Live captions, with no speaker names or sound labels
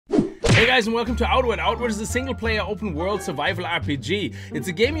Hey guys, and welcome to Outward. Outward is a single-player open-world survival RPG. It's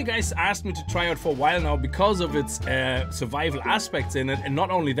a game you guys asked me to try out for a while now because of its survival aspects in it, and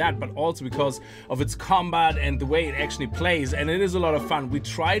not only that, but also because of its combat and the way it actually plays, and it is a lot of fun. We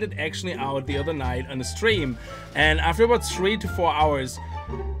tried it actually out the other night on a stream, and after about 3 to 4 hours,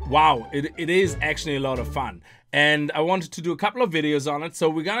 wow, it is actually a lot of fun. And I wanted to do a couple of videos on it, so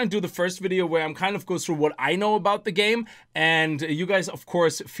we're gonna do the first video where I'm kind of go through what I know about the game, and you guys of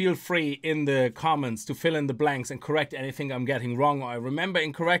course feel free in the comments to fill in the blanks and correct anything I'm getting wrong or I remember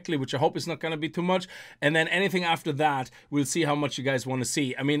incorrectly, which I hope is not gonna be too much, and then anything after that we'll see how much you guys want to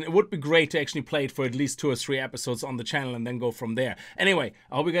see. I mean, it would be great to actually play it for at least 2 or 3 episodes on the channel and then go from there. Anyway,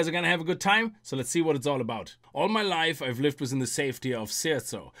 I hope you guys are gonna have a good time, so let's see what it's all about. All my life I've lived within the safety of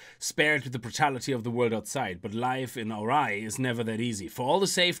Circe, spared with the brutality of the world outside, but life in our eye is never that easy. For all the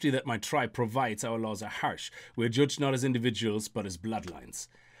safety that my tribe provides, our laws are harsh. We're judged not as individuals, but as bloodlines.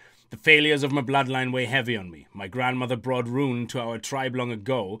 The failures of my bloodline weigh heavy on me. My grandmother brought ruin to our tribe long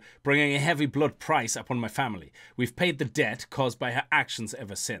ago, bringing a heavy blood price upon my family. We've paid the debt caused by her actions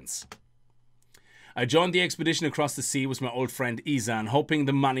ever since. I joined the expedition across the sea with my old friend Izan, hoping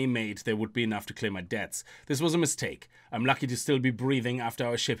the money made there would be enough to clear my debts. This was a mistake. I'm lucky to still be breathing after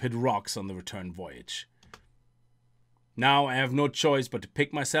our ship hit rocks on the return voyage. Now I have no choice but to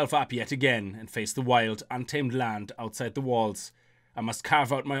pick myself up yet again and face the wild, untamed land outside the walls. I must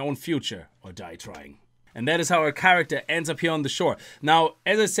carve out my own future or die trying. And that is how our character ends up here on the shore. Now,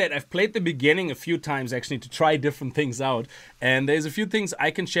 as I said, I've played the beginning a few times actually to try different things out. And there's a few things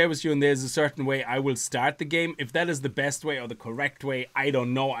I can share with you, and there's a certain way I will start the game. If that is the best way or the correct way, I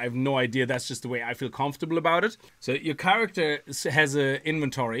don't know. I have no idea. That's just the way I feel comfortable about it. So your character has an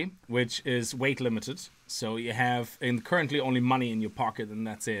inventory, which is weight limited. So you have currently only money in your pocket, and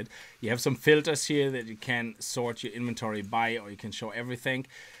that's it. You have some filters here that you can sort your inventory by, or you can show everything.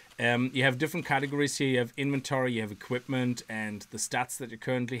 You have different categories here. You have inventory, you have equipment, and the stats that you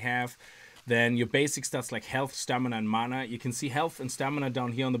currently have. Then your basic stats like health, stamina, and mana. You can see health and stamina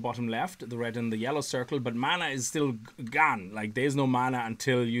down here on the bottom left, the red and the yellow circle, but mana is still gone. Like, there's no mana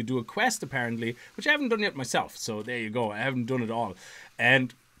until you do a quest, apparently, which I haven't done yet myself. So there you go. I haven't done it all.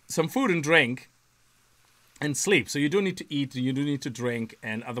 And some food and drink. And sleep. So you do need to eat, you do need to drink,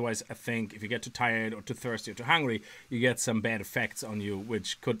 and otherwise I think if you get too tired or too thirsty or too hungry, you get some bad effects on you,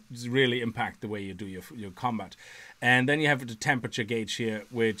 which could really impact the way you do your combat. And then you have the temperature gauge here,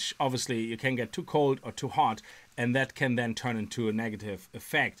 which obviously you can get too cold or too hot, and that can then turn into a negative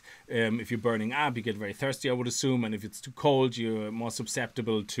effect. If you're burning up, you get very thirsty, I would assume, and if it's too cold, you're more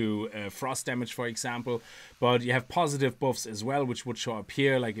susceptible to frost damage, for example. But you have positive buffs as well, which would show up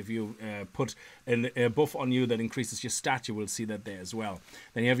here, like if you put a buff on you that increases your stat, you will see that there as well.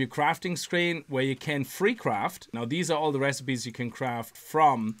 Then you have your crafting screen, where you can free craft. Now, these are all the recipes you can craft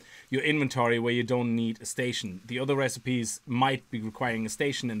from your inventory where you don't need a station. The other recipes might be requiring a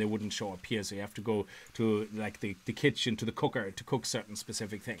station and they wouldn't show up here, so you have to go to like the kitchen, to the cooker, to cook certain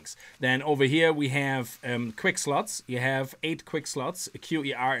specific things. Then over here we have quick slots. You have 8 quick slots, a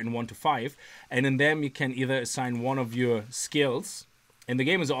QER in 1 to 5, and in them you can either assign one of your skills. And the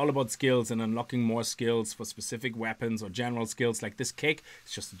game is all about skills and unlocking more skills for specific weapons or general skills, like this kick.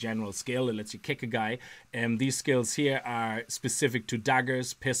 It's just a general skill. It lets you kick a guy. And these skills here are specific to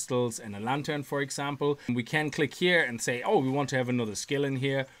daggers, pistols, and a lantern, for example. And we can click here and say, oh, we want to have another skill in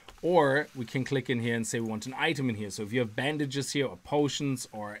here. Or we can click in here and say we want an item in here. So if you have bandages here or potions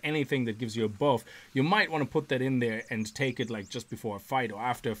or anything that gives you a buff, you might want to put that in there and take it like just before a fight or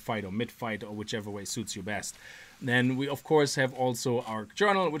after a fight or mid-fight or whichever way suits you best. Then we of course have also our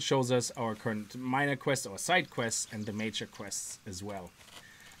journal, which shows us our current minor quests or side quests and the major quests as well.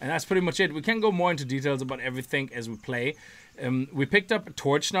 And that's pretty much it. We can go more into details about everything as we play. We picked up a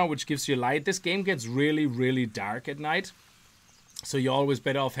torch now, which gives you light. This game gets really, really dark at night. So you're always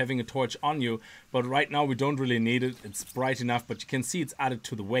better off having a torch on you, but right now we don't really need it. It's bright enough, but you can see it's added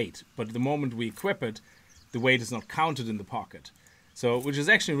to the weight. But the moment we equip it, the weight is not counted in the pocket. So, which is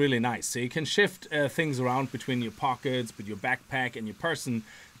actually really nice. So you can shift things around between your pockets, with your backpack and your person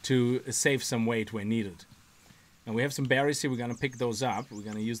to save some weight where needed. And we have some berries here. We're going to pick those up. We're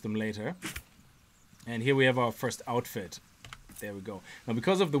going to use them later. And here we have our first outfit. There we go. Now,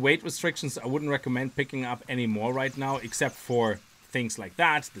 because of the weight restrictions, I wouldn't recommend picking up any more right now, except for things like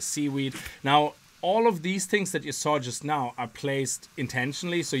that, the seaweed. Now, all of these things that you saw just now are placed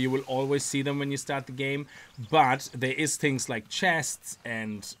intentionally, so you will always see them when you start the game. But there is things like chests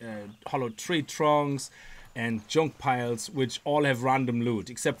and hollow tree trunks, and junk piles, which all have random loot,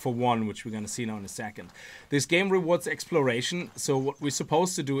 except for one, which we're going to see now in a second. This game rewards exploration, so what we're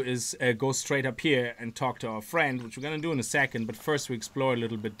supposed to do is go straight up here and talk to our friend, which we're going to do in a second, but first we explore a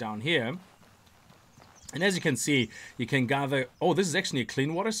little bit down here. And as you can see, you can gather... Oh, this is actually a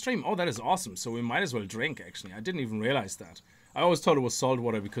clean water stream. Oh, that is awesome. So we might as well drink, actually. I didn't even realize that. I always thought it was salt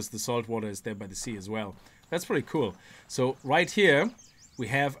water because the salt water is there by the sea as well. That's pretty cool. So right here, we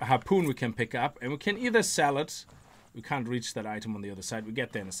have a harpoon we can pick up. And we can either sell it. We can't reach that item on the other side. We'll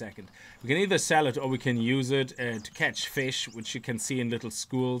get there in a second. We can either sell it or we can use it to catch fish, which you can see in little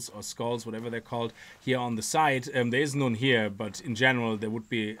schools or skulls, whatever they're called, here on the side. There is none here, but in general, there would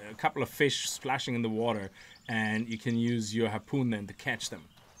be a couple of fish splashing in the water, and you can use your harpoon then to catch them.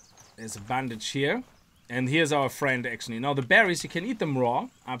 There's a bandage here. And here's our friend, actually. Now, the berries, you can eat them raw,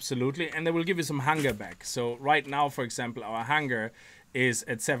 absolutely, and they will give you some hunger back. So right now, for example, our hunger is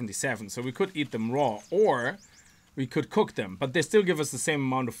at 77. So we could eat them raw, or we could cook them, but they still give us the same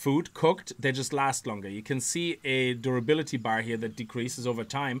amount of food cooked. They just last longer. You can see a durability bar here that decreases over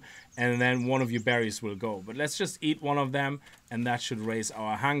time, and then one of your berries will go. But let's just eat one of them, and that should raise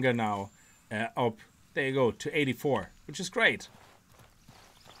our hunger now up, there you go, to 84, which is great.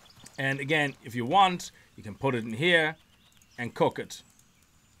 And again, if you want, you can put it in here and cook it.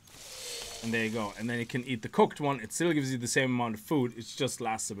 And there you go. And then you can eat the cooked one. It still gives you the same amount of food. It just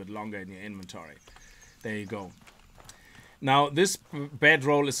lasts a bit longer in your inventory. There you go. Now, this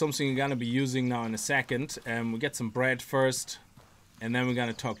bedroll is something you're going to be using now in a second. We'll get some bread first, and then we're going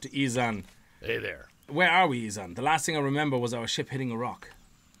to talk to Izan. Hey there. Where are we, Izan? The last thing I remember was our ship hitting a rock.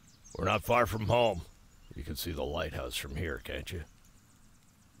 We're not far from home. You can see the lighthouse from here, can't you?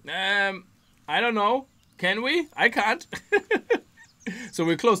 I don't know. Can we? I can't. So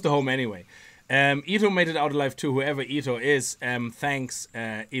we're close to home anyway. Ito made it out alive too. Whoever Ito is, thanks,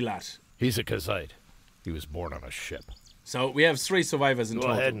 Ilat. He's a Kazite. He was born on a ship. So we have 3 survivors in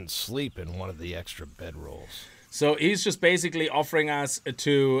total. Go ahead and sleep in one of the extra bedrolls. So he's just basically offering us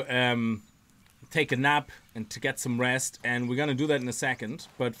to take a nap and to get some rest, and we're going to do that in a second.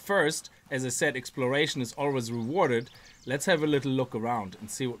 But first, as I said, exploration is always rewarded. Let's have a little look around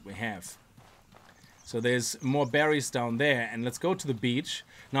and see what we have. So there's more berries down there, and let's go to the beach.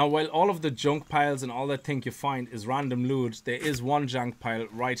 Now, while all of the junk piles and all that thing you find is random loot, there is one junk pile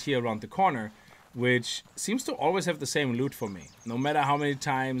right here around the corner, which seems to always have the same loot for me. No matter how many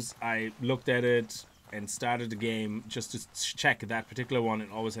times I looked at it and started the game just to check that particular one, it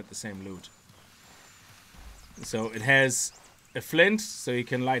always had the same loot. So it has a flint, so you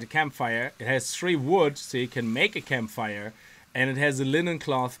can light a campfire. It has 3 wood, so you can make a campfire. And it has a linen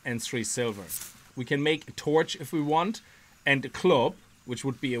cloth and 3 silver. We can make a torch if we want, and a club, which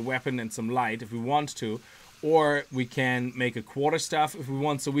would be a weapon and some light if we want to. Or we can make a quarterstaff if we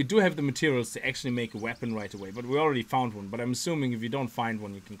want. So we do have the materials to actually make a weapon right away. But we already found one. But I'm assuming if you don't find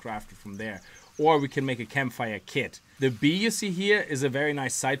one, you can craft it from there. Or we can make a campfire kit. The bee you see here is a very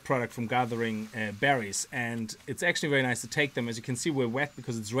nice side product from gathering berries. And it's actually very nice to take them. As you can see, we're wet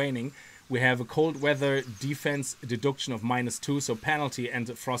because it's raining. We have a cold weather defense deduction of -2, so penalty, and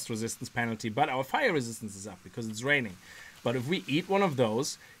a frost resistance penalty. But our fire resistance is up because it's raining. But if we eat one of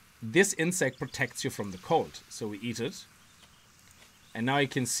those, this insect protects you from the cold. So we eat it. And now you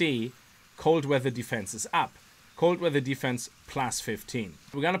can see cold weather defense is up. Cold weather defense +15.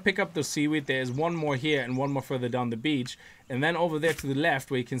 We're going to pick up the seaweed. There's one more here and one more further down the beach. And then over there to the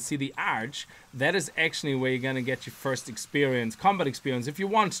left where you can see the arch, that is actually where you're going to get your first experience, combat experience, if you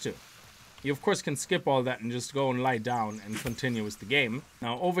want to. You, of course, can skip all that and just go and lie down and continue with the game.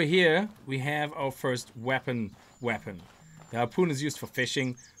 Now, over here, we have our first weapon. The harpoon is used for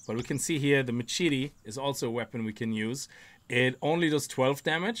fishing, but we can see here the machete is also a weapon we can use. It only does 12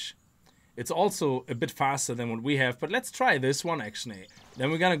 damage. It's also a bit faster than what we have, but let's try this one, actually. Then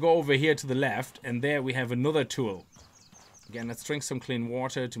we're going to go over here to the left, and there we have another tool. Again, let's drink some clean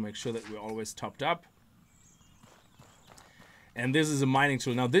water to make sure that we're always topped up. And this is a mining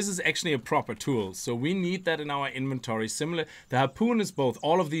tool. Now, this is actually a proper tool, so we need that in our inventory. Similar, the harpoon is both.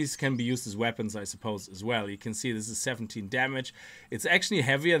 All of these can be used as weapons, I suppose, as well. You can see this is 17 damage. It's actually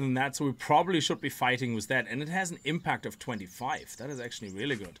heavier than that, so we probably should be fighting with that. And it has an impact of 25. That is actually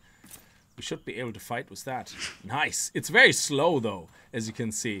really good. We should be able to fight with that. Nice. It's very slow, though, as you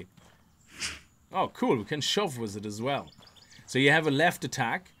can see. Oh, cool. We can shove with it as well. So you have a left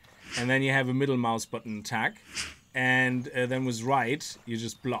attack, and then you have a middle mouse button attack. And then with right, you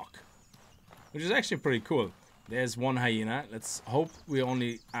just block. Which is actually pretty cool. There's one hyena. Let's hope we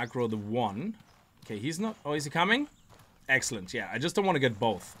only aggro the one. Okay, he's not... Oh, is he coming? Excellent, yeah. I just don't want to get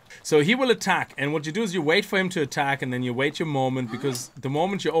both. So he will attack, and what you do is you wait for him to attack, and then you wait your moment, because the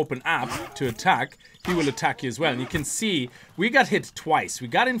moment you open up to attack, he will attack you as well. And you can see, we got hit twice. We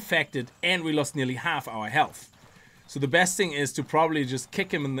got infected, and we lost nearly half our health. So the best thing is to probably just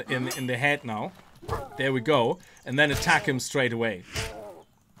kick him in the head now. There we go. And then attack him straight away.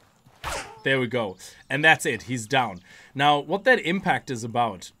 There we go. And that's it. He's down. Now, what that impact is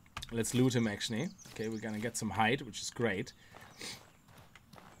about... Let's loot him, actually. Okay, we're gonna get some height, which is great.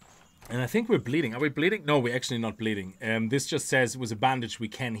 And I think we're bleeding. Are we bleeding? No, we're actually not bleeding. This just says with a bandage we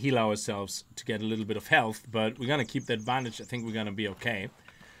can heal ourselves to get a little bit of health, but we're gonna keep that bandage. I think we're gonna be okay.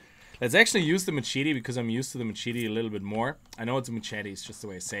 Let's actually use the machete, because I'm used to the machete a little bit more. I know it's a machete, it's just the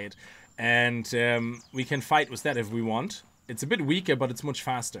way I say it. And we can fight with that if we want. It's a bit weaker, but it's much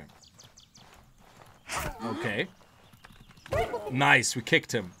faster. Okay. Nice, we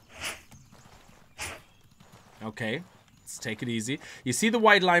kicked him. Okay, let's take it easy. You see the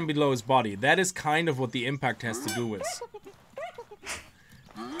white line below his body? That is kind of what the impact has to do with.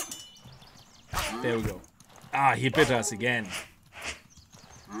 There we go. Ah, he bit us again.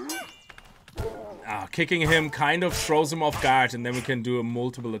 Ah, kicking him kind of throws him off guard, and then we can do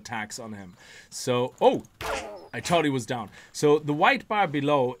multiple attacks on him. So, oh, I thought he was down. So the white bar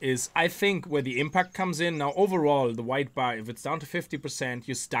below is, I think, where the impact comes in. Now, overall, the white bar, if it's down to 50%,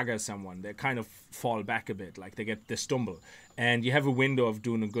 you stagger someone. They kind of fall back a bit, like they stumble. And you have a window of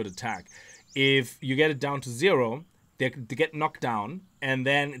doing a good attack. If you get it down to 0, they get knocked down, and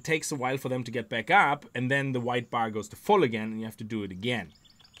then it takes a while for them to get back up, and then the white bar goes to full again, and you have to do it again.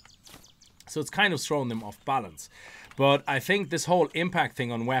 So it's kind of throwing them off balance. But I think this whole impact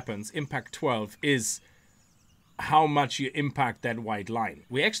thing on weapons, impact 12, is how much you impact that white line.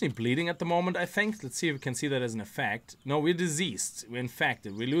 We're actually bleeding at the moment, I think. Let's see if we can see that as an effect. No, we're diseased. We're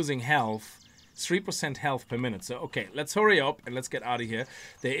infected. We're losing health. 3% health per minute. So, okay, let's hurry up and let's get out of here.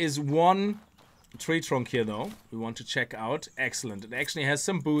 There is one tree trunk here, though, we want to check out. Excellent. It actually has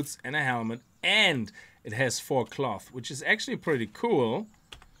some boots and a helmet, and it has 4 cloth, which is actually pretty cool.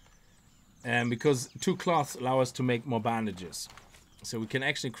 Because 2 cloths allow us to make more bandages. So we can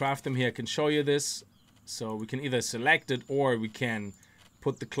actually craft them here. I can show you this. So we can either select it, or we can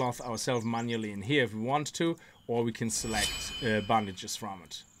put the cloth ourselves manually in here if we want to, or we can select bandages from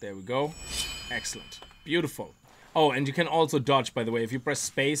it. There we go. Excellent. Beautiful. Oh, and you can also dodge, by the way. If you press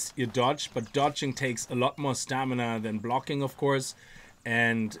space, you dodge, but dodging takes a lot more stamina than blocking, of course.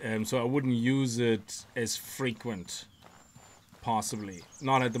 And so I wouldn't use it as frequent, possibly.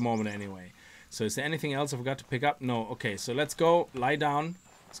 Not at the moment, anyway. So is there anything else I forgot to pick up? No. Okay, so let's go. Lie down.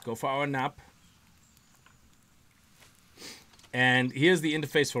 Let's go for our nap. And here's the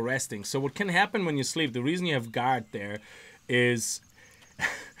interface for resting. So what can happen when you sleep, the reason you have guard there is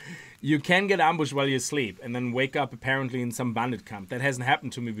you can get ambushed while you sleep and then wake up apparently in some bandit camp. That hasn't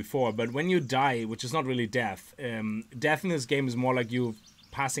happened to me before, but when you die, which is not really death, death in this game is more like you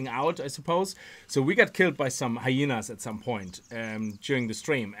passing out, I suppose. So we got killed by some hyenas at some point during the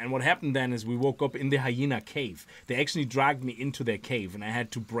stream, and what happened then is we woke up in the hyena cave. They actually dragged me into their cave, and I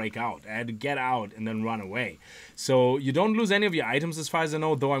had to break out. I had to get out and then run away. So you don't lose any of your items as far as I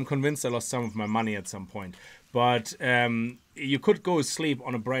know, though I'm convinced I lost some of my money at some point. But you could go sleep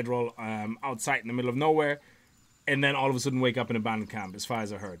on a bread roll outside in the middle of nowhere, and then all of a sudden wake up in a bandit camp, as far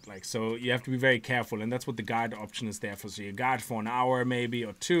as I heard. Like, so you have to be very careful, and that's what the guard option is there for. So you guard for an hour maybe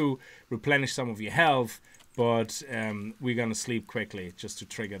or 2, replenish some of your health, but we're gonna sleep quickly just to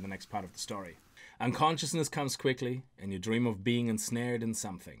trigger the next part of the story. Unconsciousness comes quickly, and you dream of being ensnared in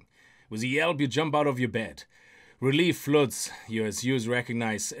something. With a yelp, you jump out of your bed. Relief floods you as you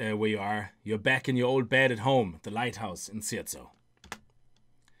recognize where you are. You're back in your old bed at home, the lighthouse in Sierzo.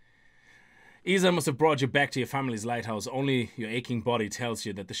 Isa must have brought you back to your family's lighthouse. Only your aching body tells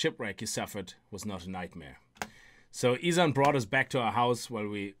you that the shipwreck you suffered was not a nightmare. So Isan brought us back to our house while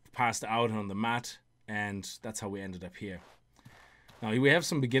we passed out on the mat, and that's how we ended up here. Now we have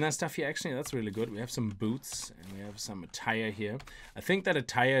some beginner stuff here, actually. That's really good. We have some boots, and we have some attire here. I think that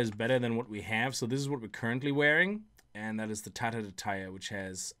attire is better than what we have, so this is what we're currently wearing. And that is the tattered attire, which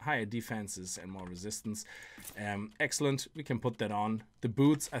has higher defenses and more resistance. Excellent. We can put that on. The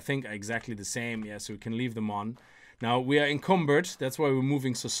boots, I think, are exactly the same. Yeah, so we can leave them on. Now, we are encumbered. That's why we're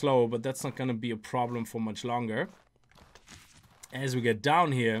moving so slow, but that's not going to be a problem for much longer. As we get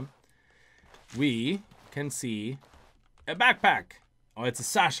down here, we can see a backpack. Oh, it's a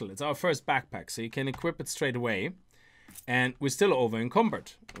satchel. It's our first backpack, so you can equip it straight away. And we're still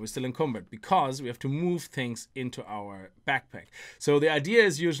over-encumbered. We're still encumbered because we have to move things into our backpack. So the idea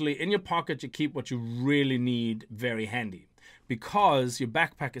is usually in your pocket you keep what you really need very handy, because your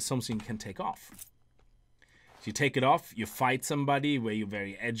backpack is something you can take off. You take it off, you fight somebody where you're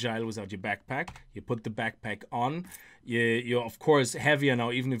very agile without your backpack. You put the backpack on. You're, of course, heavier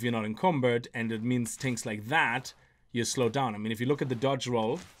now, even if you're not encumbered. And it means things like that, you slow down. I mean, if you look at the dodge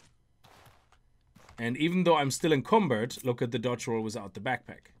roll, and even though I'm still encumbered, look at the dodge roll without the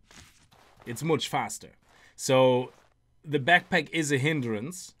backpack. It's much faster. So the backpack is a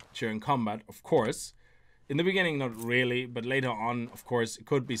hindrance during combat, of course. In the beginning, not really, but later on, of course, it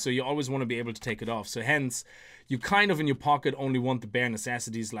could be. So you always want to be able to take it off. So hence, you kind of in your pocket only want the bare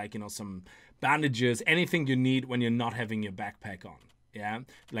necessities, like, you know, some bandages, anything you need when you're not having your backpack on. Yeah,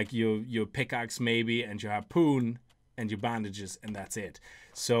 like your pickaxe maybe, and your harpoon and your bandages, and that's it.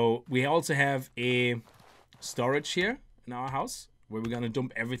 So we also have a storage here in our house, where we're going to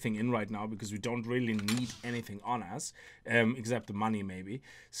dump everything in right now because we don't really need anything on us, except the money maybe.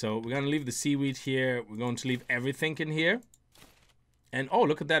 So we're going to leave the seaweed here. We're going to leave everything in here. And oh,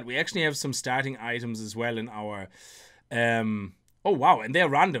 look at that. We actually have some starting items as well in our... oh, wow. And they're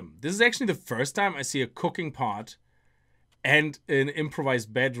random. This is actually the first time I see a cooking pot and an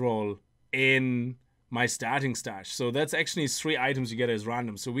improvised bedroll in my starting stash. So that's actually 3 items you get as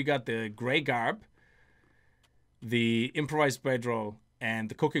random. So we got the gray garb, the improvised bedroll, and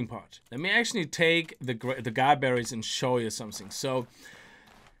the cooking pot. Let me actually take the garberries and show you something. So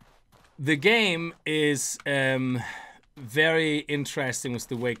the game is very interesting with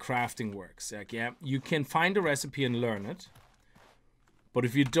the way crafting works. Like, yeah, you can find a recipe and learn it, but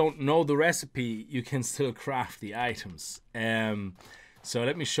if you don't know the recipe, you can still craft the items. So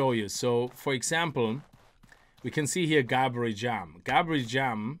let me show you. So for example, we can see here garberry jam. Garberry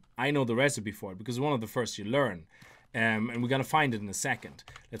jam, I know the recipe for it because it's one of the first you learn. And we're going to find it in a second.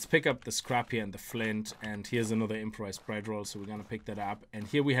 Let's pick up the scrap here and the flint. And here's another improvised bread roll. So we're going to pick that up. And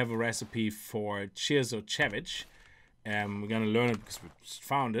here we have a recipe for Chirzochevich. We're going to learn it because we just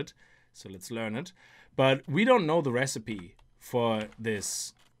found it. So let's learn it. But we don't know the recipe for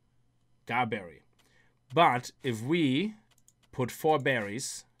this garberry. But if we put 4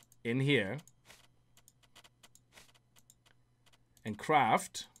 berries in here and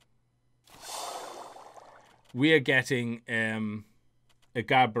craft, we are getting a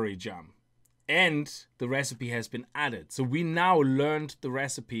garberry jam. And the recipe has been added. So we now learned the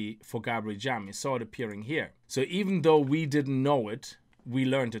recipe for garberry jam. You saw it appearing here. So even though we didn't know it, we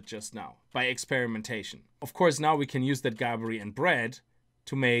learned it just now by experimentation. Of course, now we can use that garberry and bread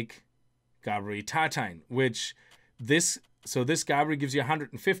to make garberry tartine, which this garberry gives you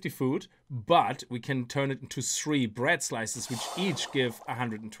 150 food, but we can turn it into 3 bread slices, which each give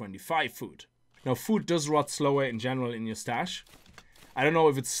 125 food. Now, food does rot slower in general in your stash. I don't know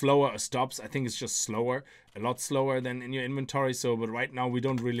if it's slower or stops. I think it's just slower, a lot slower than in your inventory. So, but right now we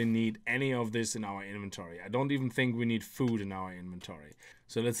don't really need any of this in our inventory. I don't even think we need food in our inventory.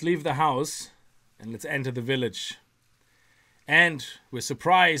 So let's leave the house and let's enter the village. And we're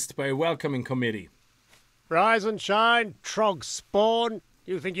surprised by a welcoming committee. Rise and shine, trog spawn.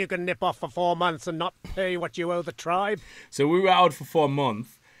 You think you can nip off for 4 months and not pay what you owe the tribe? So we were out for 4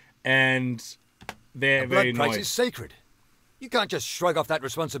 months, and they're very blood price annoyed. is sacred. You can't just shrug off that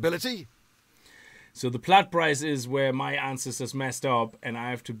responsibility. So the plot price is where my ancestors messed up, and I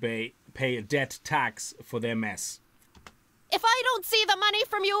have to pay a debt tax for their mess. If I don't see the money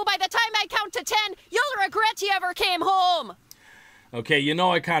from you by the time I count to 10, you'll regret you ever came home. Okay, you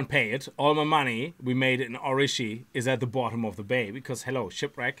know I can't pay it. All my money we made in Orishi is at the bottom of the bay because, hello,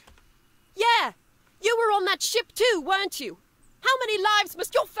 shipwreck. Yeah, you were on that ship too, weren't you? How many lives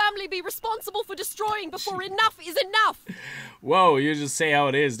must your family be responsible for destroying before enough is enough? Whoa, you just say how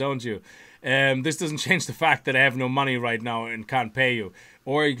it is, don't you? This doesn't change the fact that I have no money right now and can't pay you.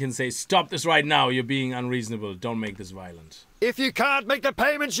 Or you can say, stop this right now, you're being unreasonable. Don't make this violent. If you can't make the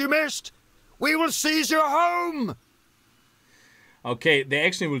payments you missed, we will seize your home. Okay, they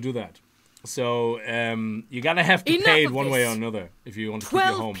actually will do that. So, you're gonna have to Enough pay it of one this. way or another if you want to keep your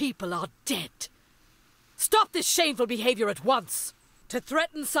 12 home. people are dead. Stop this shameful behavior at once. To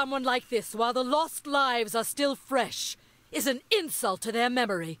threaten someone like this while the lost lives are still fresh is an insult to their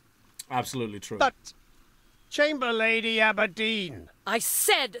memory. Absolutely true. But, Chamber Lady Aberdeen. I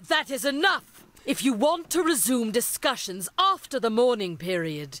said that is enough. If you want to resume discussions after the mourning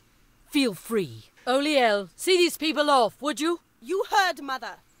period, feel free. Oliel, see these people off, would you? You heard,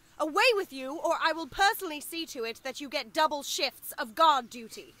 Mother. Away with you, or I will personally see to it that you get double shifts of guard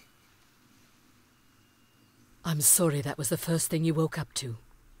duty. I'm sorry that was the first thing you woke up to.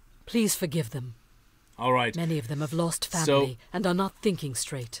 Please forgive them. All right. Many of them have lost family and are not thinking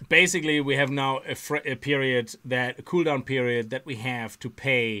straight. Basically, we have now a cooldown period that we have to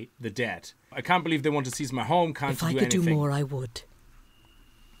pay the debt. I can't believe they want to seize my home. Can't If do I anything. could do more, I would.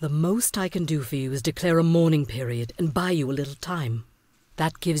 The most I can do for you is declare a mourning period and buy you a little time.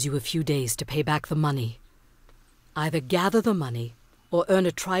 That gives you a few days to pay back the money. Either gather the money or earn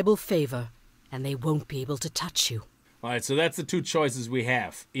a tribal favor, and they won't be able to touch you. All right, so that's the two choices we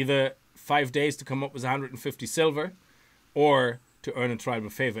have. Either 5 days to come up with 150 silver, or to earn a tribal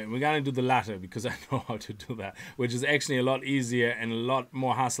favor. And we're going to do the latter because I know how to do that, which is actually a lot easier and a lot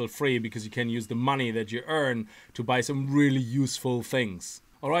more hassle-free because you can use the money that you earn to buy some really useful things.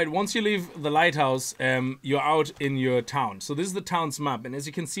 All right, once you leave the lighthouse, you're out in your town. So this is the town's map, and as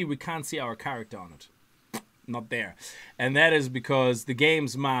you can see, we can't see our character on it. Not there. And that is because the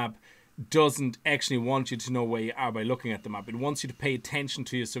game's map doesn't actually want you to know where you are by looking at the map. It wants you to pay attention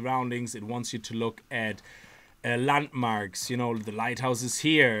to your surroundings. It wants you to look at landmarks. You know, the lighthouse is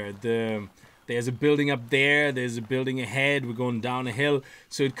here. There's a building up there. There's a building ahead. We're going down a hill.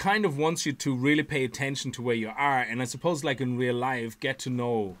 So it kind of wants you to really pay attention to where you are. And I suppose like in real life, get to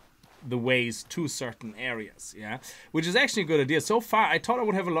know the ways to certain areas. Yeah, which is actually a good idea. So far, I thought I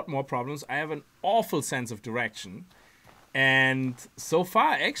would have a lot more problems. I have an awful sense of direction. And so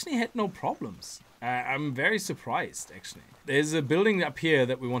far, I actually had no problems. I'm very surprised, actually. There's a building up here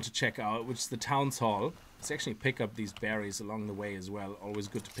that we want to check out, which is the town's hall. Let's actually pick up these berries along the way as well. Always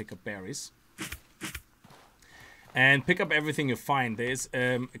good to pick up berries. And pick up everything you find. There's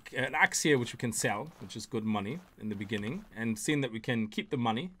an axe here which we can sell, which is good money in the beginning. And seeing that we can keep the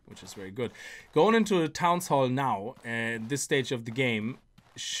money, which is very good. Going into the town's hall now, at this stage of the game,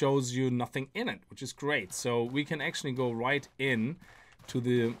 shows you nothing in it, which is great. So we can actually go right in to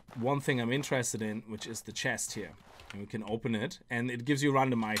the one thing I'm interested in, which is the chest here. And we can open it, and it gives you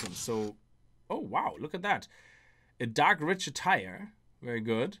random items. So, oh wow, look at that. A dark rich attire, very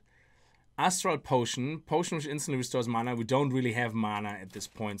good. Astral potion which instantly restores mana. We don't really have mana at this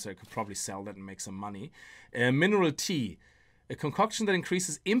point, so I could probably sell that and make some money. Mineral tea. A concoction that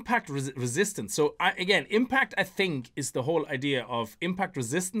increases impact resistance. So again, impact, I think, is the whole idea of impact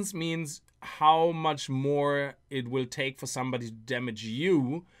resistance means how much more it will take for somebody to damage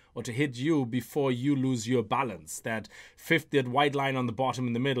you or to hit you before you lose your balance. That white line on the bottom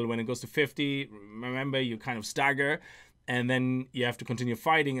in the middle, when it goes to 50, remember, you kind of stagger. And then you have to continue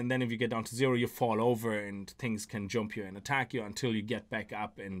fighting. And then if you get down to 0, you fall over and things can jump you and attack you until you get back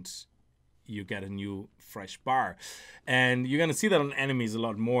up and you get a new fresh bar. And you're going to see that on enemies a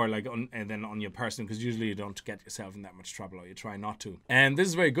lot more, like and then on your person, because usually you don't get yourself in that much trouble, or you try not to. And this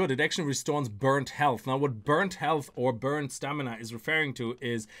is very good. It actually restores burnt health. Now what burnt health or burnt stamina is referring to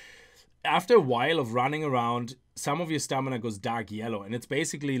is after a while of running around, some of your stamina goes dark yellow, and it's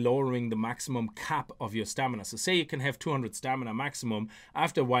basically lowering the maximum cap of your stamina. So say you can have 200 stamina maximum,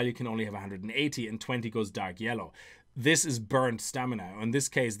 after a while you can only have 180 and 20 goes dark yellow. This is burnt stamina. In this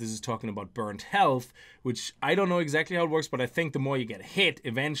case, this is talking about burnt health, which I don't know exactly how it works, but I think the more you get hit,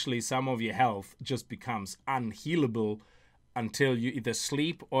 eventually some of your health just becomes unhealable until you either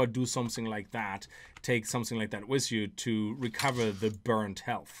sleep or do something like that, take something like that with you to recover the burnt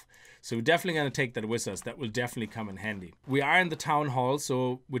health. So we're definitely going to take that with us. That will definitely come in handy. We are in the town hall,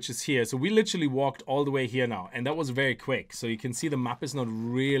 which is here. So we literally walked all the way here now, and that was very quick. So you can see the map is not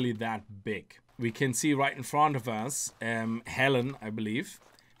really that big. We can see right in front of us, Helen, I believe.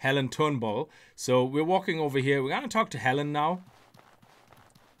 Helen Turnbull. So we're walking over here. We're going to talk to Helen now.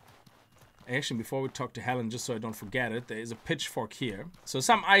 Actually, before we talk to Helen, just so I don't forget it, there is a pitchfork here. So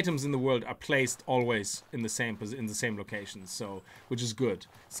some items in the world are placed always in the same location, so which is good.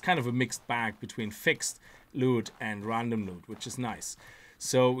 It's kind of a mixed bag between fixed loot and random loot, which is nice.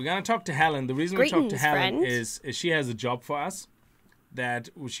 So we're gonna talk to Helen. The reason we talk to Helen is she has a job for us that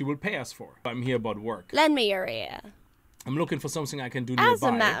she will pay us for. I'm here about work. Lend me your ear. I'm looking for something I can do nearby. As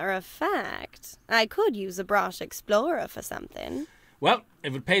a matter of fact, I could use a brash explorer for something. Well,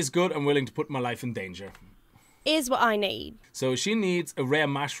 if it pays good, I'm willing to put my life in danger. Is what I need. So she needs a rare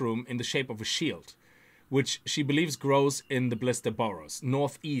mushroom in the shape of a shield, which she believes grows in the Blister Burrows,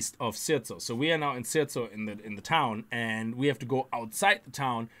 northeast of Sirzo. So we are now in Sirzo in the town, and we have to go outside the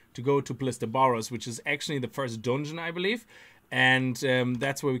town to go to Blister Burrows, which is actually the first dungeon, I believe. And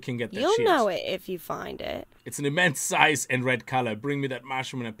that's where we can get that shield. You'll know it if you find it. It's an immense size and red color. Bring me that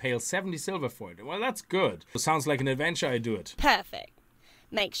mushroom and I pay 70 silver for it. Well, that's good. It sounds like an adventure. I do it. Perfect.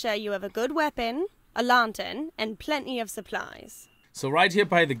 Make sure you have a good weapon, a lantern, and plenty of supplies. So right here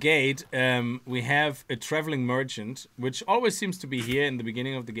by the gate, we have a traveling merchant, which always seems to be here in the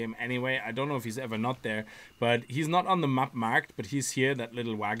beginning of the game anyway. I don't know if he's ever not there, but he's not on the map marked, but he's here, that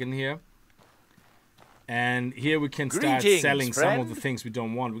little wagon here. And here we can start selling some of the things we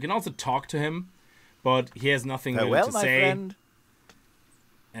don't want. We can also talk to him, but he has nothing really to say.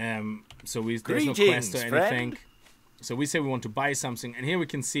 So there's no quest or anything. So we say we want to buy something, and here we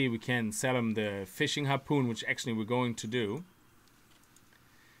can see we can sell him the fishing harpoon, which actually we're going to do.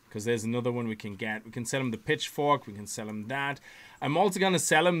 Because there's another one we can get. We can sell him the pitchfork, we can sell him that. I'm also going to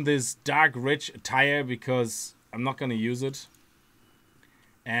sell him this dark rich attire because I'm not going to use it.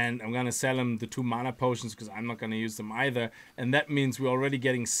 And I'm going to sell him the 2 mana potions because I'm not going to use them either. And that means we're already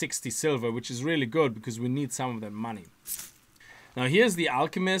getting 60 silver, which is really good because we need some of that money. Now here's the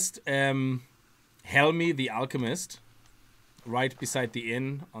alchemist, Helmi the alchemist, right beside the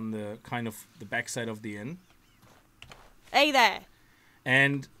inn on the kind of the backside of the inn. Hey there.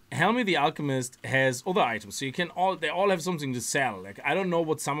 And Helmi the alchemist has other items, so they all have something to sell. Like, I don't know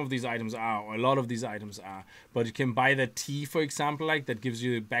what some of these items are, or a lot of these items are, but you can buy that tea, for example, like that gives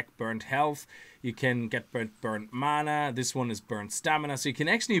you back burnt health. You can get burnt mana. This one is burnt stamina, so you can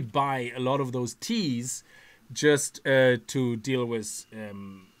actually buy a lot of those teas just to deal with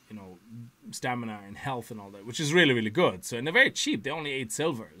you know, stamina and health and all that, which is really, really good. So, and they're very cheap. They're only 8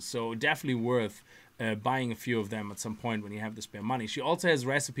 silver, so definitely worth buying a few of them at some point when you have the spare money. She also has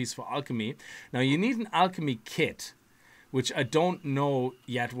recipes for alchemy. Now, you need an alchemy kit, which I don't know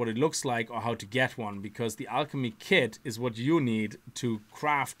yet what it looks like or how to get one, because the alchemy kit is what you need to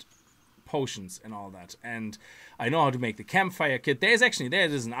craft potions and all that. And I know how to make the campfire kit. There's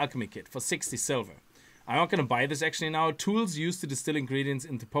an alchemy kit for 60 silver. I'm not going to buy this actually now. Tools used to distill ingredients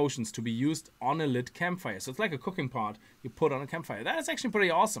into potions to be used on a lit campfire. So it's like a cooking pot you put on a campfire. That is actually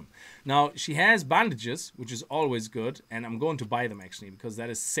pretty awesome. Now, she has bandages, which is always good. And I'm going to buy them actually because that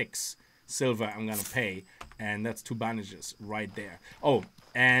is 6 silver I'm going to pay. And that's 2 bandages right there. Oh,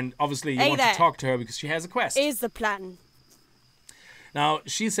 and obviously you want to talk to her because she has a quest. Here's the plan. Now,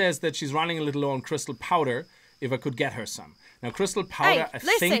 she says that she's running a little low on crystal powder if I could get her some. Now, crystal powder, I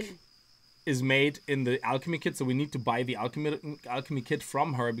think, is made in the alchemy kit, so we need to buy the alchemy kit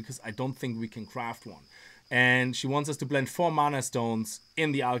from her because I don't think we can craft one. And she wants us to blend 4 mana stones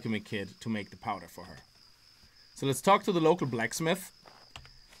in the alchemy kit to make the powder for her. So let's talk to the local blacksmith.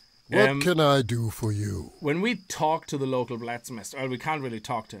 What can I do for you? When we talk to the local blacksmith, well, we can't really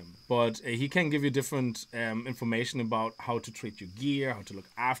talk to him, but he can give you different information about how to treat your gear, how to look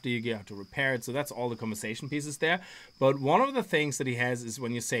after your gear, how to repair it. So that's all the conversation pieces there. But one of the things that he has is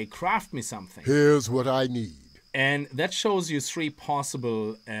when you say, craft me something. Here's what I need. And that shows you 3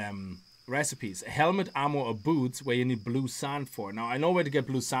 possible recipes. A helmet, armor, or boots where you need blue sand for. Now, I know where to get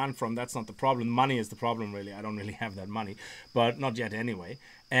blue sand from. That's not the problem. Money is the problem, really. I don't really have that money, but not yet anyway.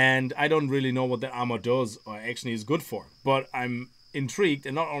 And I don't really know what that armor does or actually is good for. But I'm intrigued,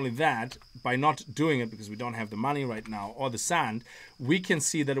 and not only that, by not doing it because we don't have the money right now or the sand, we can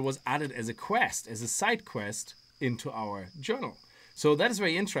see that it was added as a quest, as a side quest into our journal. So that is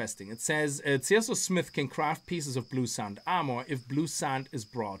very interesting. It says, Cerso Smith can craft pieces of blue sand armor if blue sand is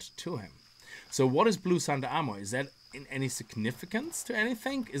brought to him. So what is blue sand armor? Is that in any significance to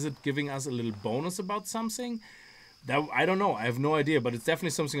anything? Is it giving us a little bonus about something? That, I don't know. I have no idea, but it's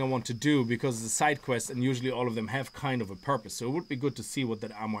definitely something I want to do because it's a side quest and usually all of them have kind of a purpose. So it would be good to see what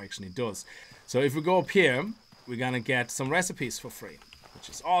that armor actually does. So if we go up here, we're going to get some recipes for free, which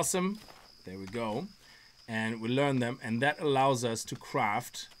is awesome. There we go. And we learn them, and that allows us to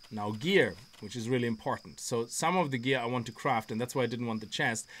craft now gear, which is really important. So some of the gear I want to craft, and that's why I didn't want the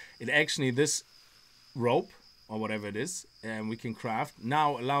chest. It actually, this rope, or whatever it is, and we can craft,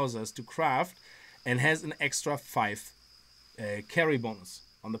 now allows us to craft and has an extra 5 carry bonus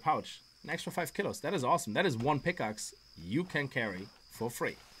on the pouch. An extra 5 kilos. That is awesome. That is 1 pickaxe you can carry for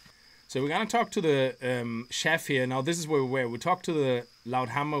free. So we're going to talk to the chef here. Now, this is where we were. We talked to the Loud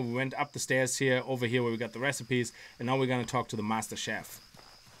Hammer. We went up the stairs here, over here where we got the recipes. And now we're going to talk to the master chef.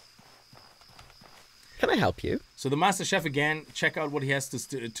 Can I help you? So the master chef, again, check out what he has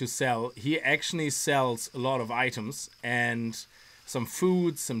to sell. He actually sells a lot of items and some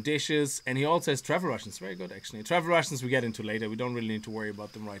food, some dishes. And he also has travel rations. Very good, actually. Travel rations we get into later. We don't really need to worry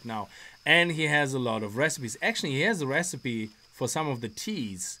about them right now. And he has a lot of recipes. Actually, he has a recipe for some of the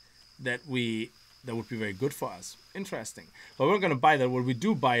teas that would be very good for us. Interesting. But we're going to buy that. What we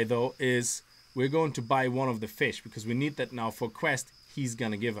do buy, though, is we're going to buy one of the fish because we need that now for quest he's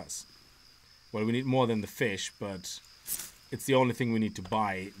going to give us. Well, we need more than the fish, but it's the only thing we need to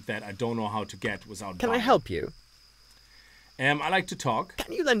buy that I don't know how to get without Can buying. I help you? I like to talk.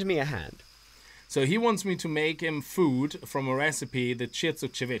 Can you lend me a hand? So he wants me to make him food from a recipe, the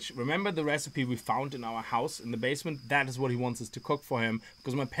Chirtsocevich. Remember the recipe we found in our house in the basement? That is what he wants us to cook for him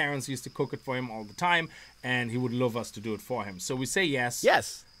because my parents used to cook it for him all the time and he would love us to do it for him. So we say yes.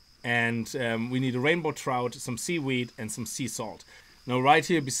 Yes. And we need a rainbow trout, some seaweed, and some sea salt. Now right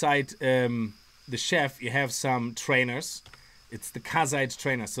here beside the chef, you have some trainers. It's the Kazite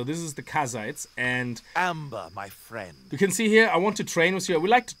trainer. So this is the Kazites, and Amber, my friend. you can see here, I want to train with you. We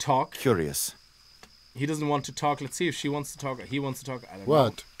like to talk. Curious. He doesn't want to talk. Let's see if she wants to talk or he wants to talk. I don't know.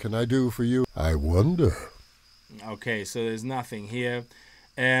 What can I do for you? I wonder. Okay, so there's nothing here.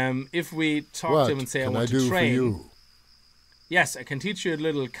 If we talk What to him and say, I can want I do to for train. you? Yes, I can teach you a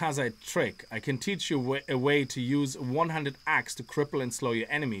little Kazite trick. I can teach you a way to use 100 axe to cripple and slow your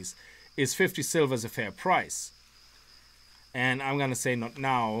enemies. Is 50 silver a fair price? And I'm going to say not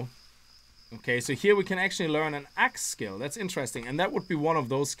now. Okay, so here we can actually learn an axe skill. That's interesting. And that would be one of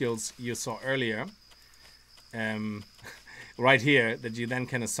those skills you saw earlier. Right here, that you then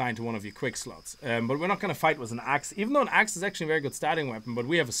can assign to one of your quick slots. But we're not going to fight with an axe. Even though an axe is actually a very good starting weapon. But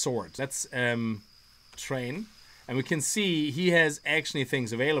we have a sword. Let's train. And we can see he has actually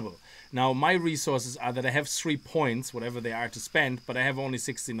things available. Now, my resources are that I have 3 points, whatever they are, to spend, but I have only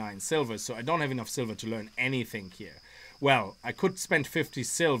 69 silver, so I don't have enough silver to learn anything here. Well, I could spend 50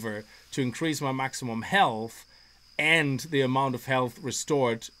 silver to increase my maximum health and the amount of health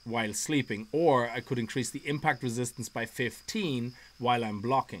restored while sleeping, or I could increase the impact resistance by 15 while I'm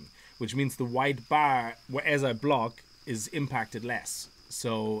blocking, which means the white bar, as I block, is impacted less.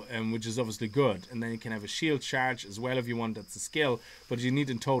 So, which is obviously good. And then you can have a shield charge as well if you want. That's a skill. But you need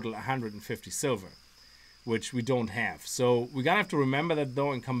in total 150 silver, which we don't have. So we're going to have to remember that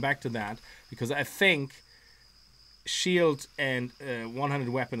though and come back to that. Because I think shield and 100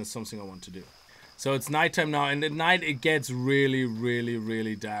 weapon is something I want to do. So it's nighttime now. And at night it gets really, really,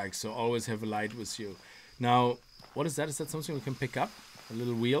 really dark. So always have a light with you. Now, what is that? Is that something we can pick up? A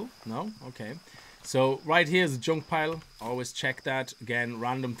little wheel? No? Okay. So right here is a junk pile. Always check that. Again,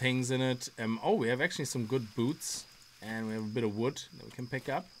 random things in it. Oh, we have actually some good boots. And we have a bit of wood that we can pick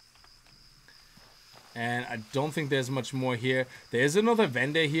up. And I don't think there's much more here. There's another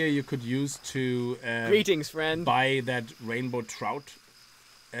vendor here you could use to Greetings, friend. buy that rainbow trout.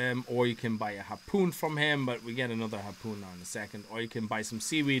 Or you can buy a harpoon from him, but we get another harpoon now in a second. Or you can buy some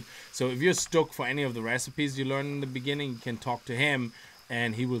seaweed. So if you're stuck for any of the recipes you learned in the beginning, you can talk to him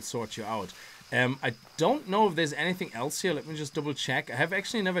and he will sort you out. I don't know if there's anything else here. Let me just double check. I have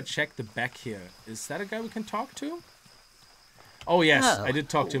actually never checked the back here. Is that a guy we can talk to? Oh, yes. Oh, I did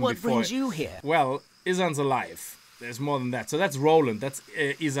talk to him what before. brings you here? Well, Izan's alive. There's more than that. So that's Roland. That's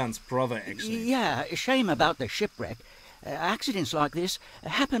Izan's brother, actually. Yeah, a shame about the shipwreck. Accidents like this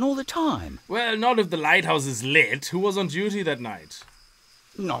happen all the time. Well, not if the lighthouse is lit. Who was on duty that night?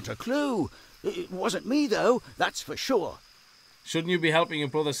 Not a clue. It wasn't me, though, that's for sure. Shouldn't you be helping your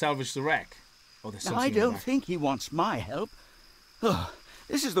brother salvage the wreck? Oh, there's something I in the don't back. think he wants my help. Oh,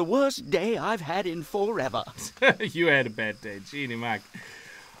 this is the worst day I've had in forever. You had a bad day, Genie Mac.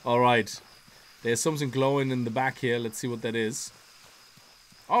 All right. There's something glowing in the back here. Let's see what that is.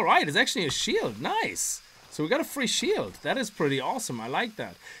 All right, it's actually a shield. Nice. So we got a free shield. That is pretty awesome. I like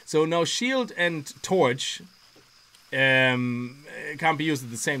that. So now shield and torch can't be used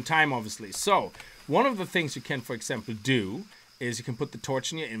at the same time, obviously. So one of the things you can, for example, do is you can put the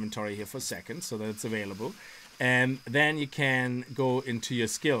torch in your inventory here for a second so that it's available. And then you can go into your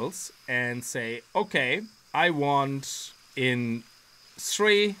skills and say, okay, I want in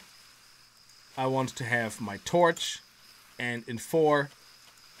 3, I want to have my torch. And in 4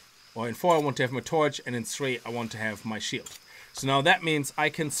 I want to have my torch. And in 3, I want to have my shield. So now that means I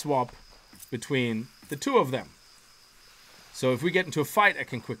can swap between the 2 of them. So if we get into a fight, I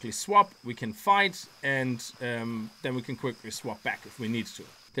can quickly swap. We can fight, and then we can quickly swap back if we need to.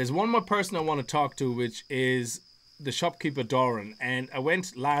 There's one more person I want to talk to, which is the shopkeeper Doran. And I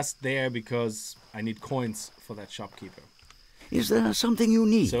went last there because I need coins for that shopkeeper. Is there something you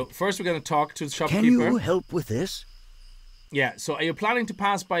need? So first we're going to talk to the shopkeeper. Can you help with this? Yeah, so are you planning to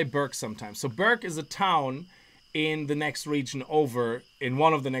pass by Burke sometime? So Burke is a town in the next region over, in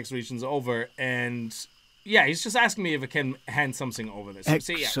one of the next regions over, and yeah, he's just asking me if I can hand something over there. So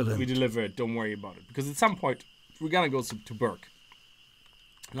Excellent. say, yeah, we deliver it, don't worry about it. Because at some point, we're going to go to Burke.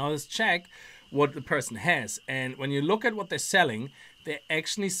 Now let's check what the person has. And when you look at what they're selling, they're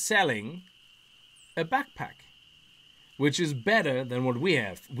actually selling a backpack, which is better than what we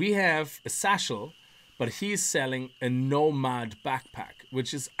have. We have a satchel, but he's selling a nomad backpack,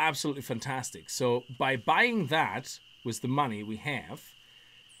 which is absolutely fantastic. So by buying that with the money we have,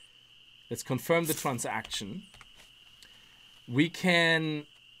 let's confirm the transaction. We can,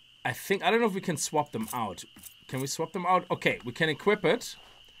 I don't know if we can swap them out. Can we swap them out? Okay, we can equip it.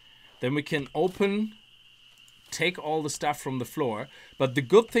 Then we can take all the stuff from the floor. But the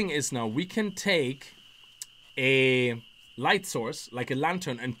good thing is now we can take a light source, like a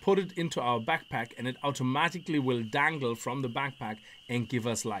lantern, and put it into our backpack, and it automatically will dangle from the backpack and give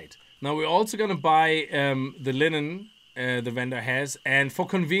us light. Now we're also going to buy the linen the vendor has, and for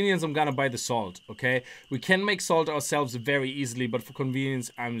convenience I'm gonna buy the salt. Okay, we can make salt ourselves very easily, but for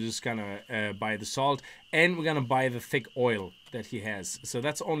convenience I'm just gonna buy the salt, and we're gonna buy the thick oil that he has. So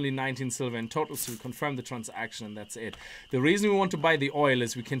that's only 19 silver in total, so we confirm the transaction and that's it. The reason we want to buy the oil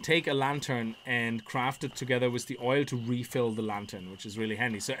is we can take a lantern and craft it together with the oil to refill the lantern, which is really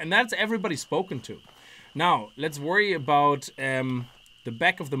handy. So, and that's everybody spoken to. Now let's worry about the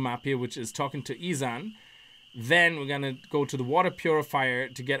back of the map here, which is talking to Izan. Then we're gonna go to the water purifier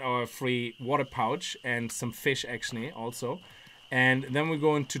to get our free water pouch and some fish actually also. And then we're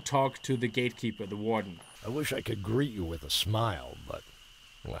going to talk to the gatekeeper, the warden. I wish I could greet you with a smile, but,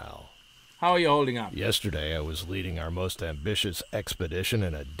 well... How are you holding up? Yesterday I was leading our most ambitious expedition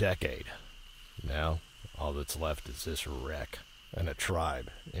in a decade. Now, all that's left is this wreck and a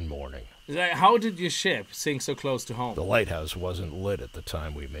tribe in mourning. How did your ship sink so close to home? The lighthouse wasn't lit at the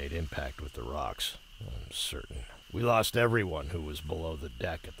time we made impact with the rocks. I'm certain. We lost everyone who was below the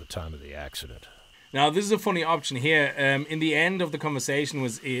deck at the time of the accident. Now, this is a funny option here. In the end of the conversation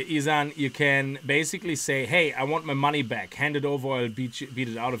with Izan, you can basically say, hey, I want my money back. Hand it over or I'll beat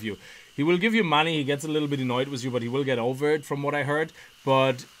it out of you. He will give you money. He gets a little bit annoyed with you, but he will get over it from what I heard.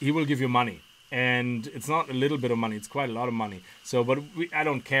 But he will give you money. And it's not a little bit of money. It's quite a lot of money. So, but I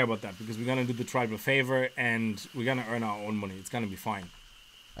don't care about that because we're going to do the tribe a favor and we're going to earn our own money. It's going to be fine.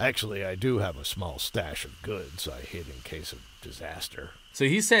 Actually, I do have a small stash of goods I hid in case of disaster. So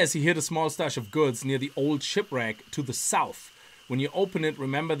he says he hid a small stash of goods near the old shipwreck to the south. When you open it,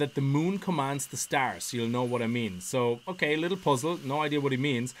 remember that the moon commands the stars. So you'll know what I mean. So, okay, little puzzle. No idea what he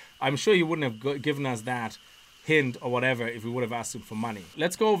means. I'm sure he wouldn't have given us that hint or whatever if we would have asked him for money.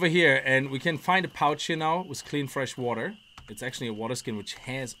 Let's go over here and we can find a pouch here now with clean fresh water. It's actually a water skin which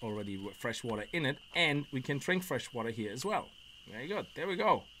has already fresh water in it. And we can drink fresh water here as well. Very good. There we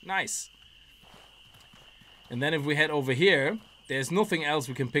go. Nice. And then if we head over here, there's nothing else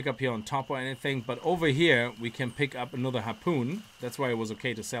we can pick up here on top or anything. But over here, we can pick up another harpoon. That's why it was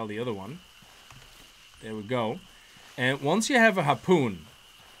okay to sell the other one. There we go. And once you have a harpoon,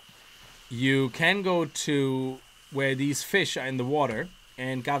 you can go to where these fish are in the water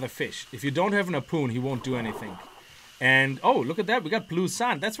and gather fish. If you don't have an harpoon, he won't do anything. And, oh, look at that. We got blue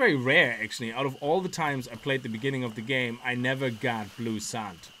sand. That's very rare, actually. Out of all the times I played the beginning of the game, I never got blue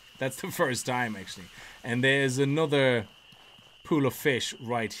sand. That's the first time, actually. And there's another pool of fish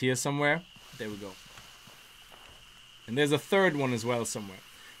right here somewhere. There we go. And there's a third one as well somewhere.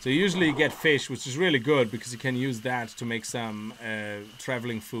 So usually you get fish, which is really good because you can use that to make some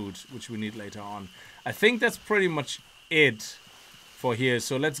traveling food, which we need later on. I think that's pretty much it for here.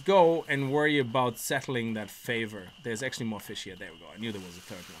 So let's go and worry about settling that favor. There's actually more fish here. There we go. I knew there was a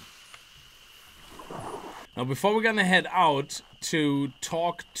third one. Now, before we're gonna head out to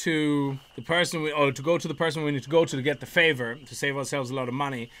talk to the person to go to the person we need to go to get the favor to save ourselves a lot of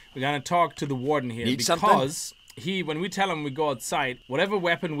money, we're gonna talk to the warden here because when we tell him we go outside, whatever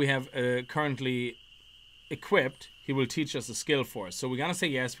weapon we have currently equipped, he will teach us a skill for us. So we're gonna say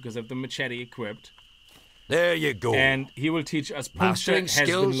yes because I have the machete equipped. There you go. And he will teach us mastering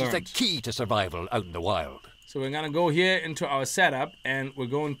skills is the key to survival out in the wild. So we're going to go here into our setup and we're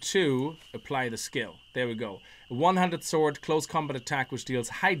going to apply the skill. There we go. A one-handed sword, close combat attack which deals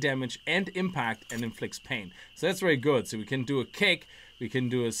high damage and impact and inflicts pain. So that's very good. So we can do a kick, we can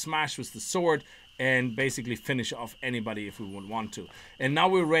do a smash with the sword and basically finish off anybody if we would want to. And now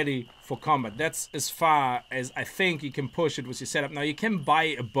we're ready for combat. That's as far as I think you can push it with your setup. Now you can buy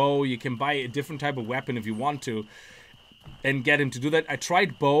a bow, you can buy a different type of weapon if you want to and get him to do that. I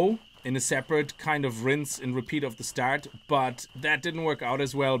tried bow in a separate kind of rinse and repeat of the start, but that didn't work out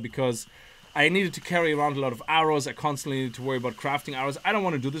as well because I needed to carry around a lot of arrows. I constantly needed to worry about crafting arrows. I don't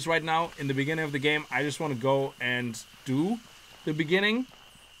want to do this right now in the beginning of the game. I just want to go and do the beginning.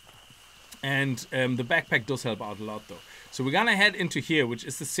 And the backpack does help out a lot though. So we're gonna head into here, which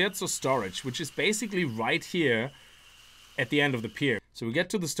is the Sierzo storage, which is basically right here at the end of the pier. So we get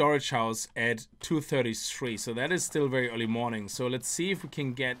to the storage house at 2:33. So that is still very early morning. So let's see if we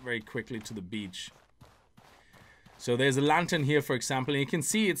can get very quickly to the beach. So there's a lantern here, for example, and you can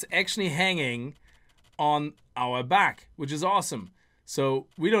see it's actually hanging on our back, which is awesome. So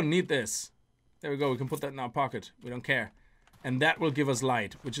we don't need this. There we go. We can put that in our pocket. We don't care. And that will give us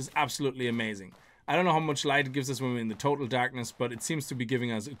light, which is absolutely amazing. I don't know how much light it gives us when we're in the total darkness, but it seems to be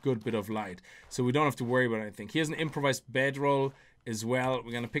giving us a good bit of light. So we don't have to worry about anything. Here's an improvised bedroll as well.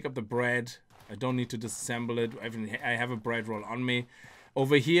 We're going to pick up the bread. I don't need to disassemble it. I have a bread roll on me.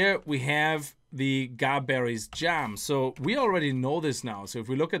 Over here, we have the garberries jam. So we already know this now. So if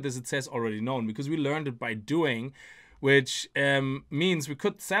we look at this, it says already known because we learned it by doing which means we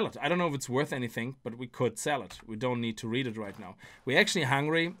could sell it. I don't know if it's worth anything, but we could sell it. We don't need to read it right now. We're actually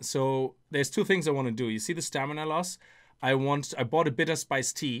hungry, so there's two things I want to do. You see the stamina loss? I bought a bitter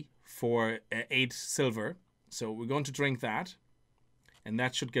spice tea for 8 silver, so we're going to drink that. And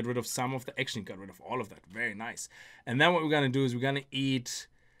that should get rid of some of the... Actually, got rid of all of that. Very nice. And then what we're going to do is we're going to eat...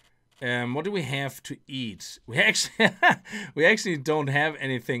 what do we have to eat? We actually don't have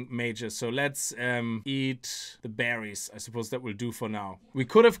anything major. So let's eat the berries. I suppose that will do for now. We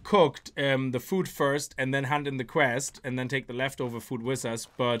could have cooked the food first and then hand in the quest and then take the leftover food with us.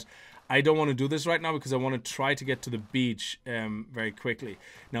 But I don't want to do this right now because I want to try to get to the beach very quickly.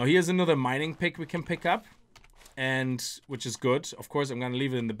 Now, here's another mining pick we can pick up. And which is good. Of course, I'm going to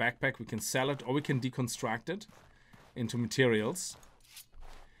leave it in the backpack. We can sell it or we can deconstruct it into materials.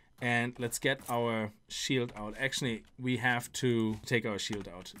 And let's get our shield out. Actually, we have to take our shield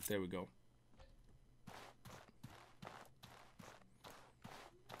out. There we go.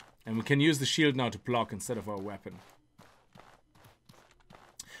 And we can use the shield now to block instead of our weapon.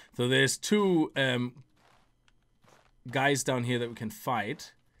 So there's 2 guys down here that we can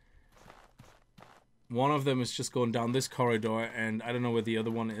fight. One of them is just going down this corridor, and I don't know where the other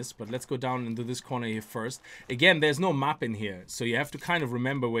one is, but let's go down into this corner here first. Again, there's no map in here, so you have to kind of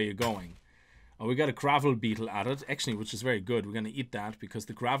remember where you're going. Oh, we got a gravel beetle added, actually, which is very good. We're going to eat that because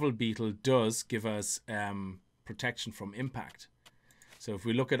the gravel beetle does give us protection from impact. So if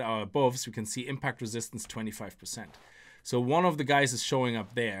we look at our buffs, we can see impact resistance 25%. So one of the guys is showing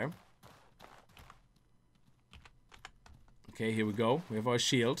up there. Okay, here we go. We have our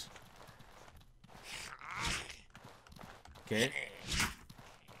shield. Okay.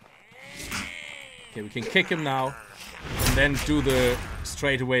 Okay, we can kick him now. And then do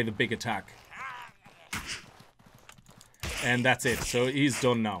straight away the big attack. And that's it. So he's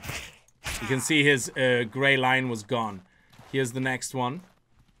done now. You can see his gray line was gone. Here's the next one.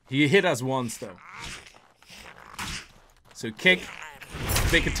 He hit us once though. So kick,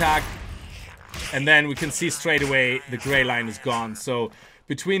 big attack. And then we can see straight away the gray line is gone. So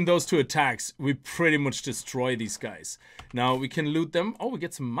between those 2 attacks, we pretty much destroy these guys. Now we can loot them. Oh, we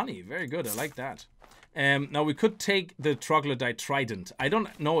get some money. Very good. I like that. Now we could take the troglodyte trident. I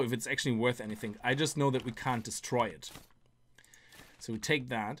don't know if it's actually worth anything. I just know that we can't destroy it. So we take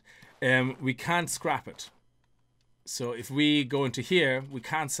that. We can't scrap it. So if we go into here, we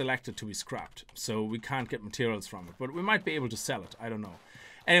can't select it to be scrapped. So we can't get materials from it. But we might be able to sell it. I don't know.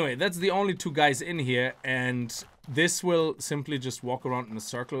 Anyway, that's the only 2 guys in here. And this will simply just walk around in a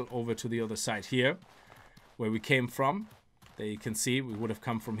circle over to the other side here. Where we came from. There you can see we would have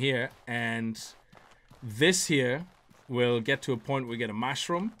come from here. And this here will get to a point where we get a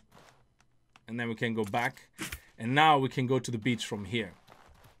mushroom. And then we can go back. And now we can go to the beach from here.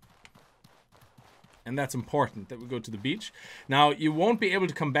 And that's important that we go to the beach. Now, you won't be able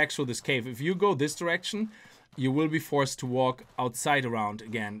to come back through this cave. If you go this direction, you will be forced to walk outside around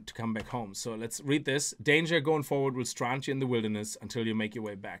again to come back home. So let's read this. Danger going forward will strand you in the wilderness until you make your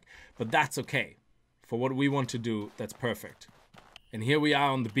way back. But that's okay. For what we want to do, that's perfect. And here we are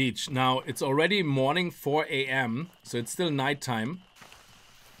on the beach. Now, it's already morning, 4 a.m. So it's still nighttime.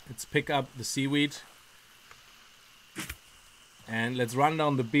 Let's pick up the seaweed. And let's run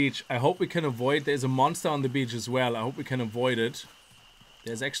down the beach. I hope we can avoid... There's a monster on the beach as well. I hope we can avoid it.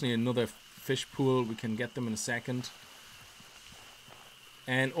 There's actually another fish pool. We can get them in a second.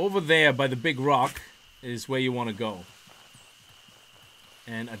 And over there by the big rock is where you want to go.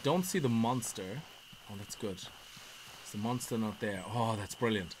 And I don't see the monster. Oh, that's good. Is the monster not there? Oh, that's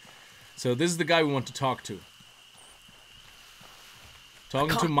brilliant. So this is the guy we want to talk to.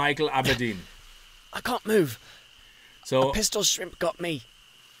 Talking to Michael Aberdeen. I can't move. So a pistol shrimp got me.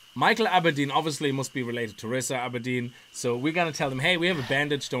 Michael Aberdeen obviously must be related to Rissa Aberdeen. So we're going to tell them, hey, we have a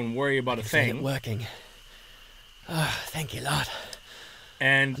bandage. Don't worry about a thing. It's working. Oh, thank you, Lord.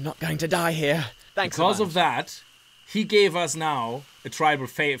 And I'm not going to die here. Thanks. Because of that, he gave us now a tribal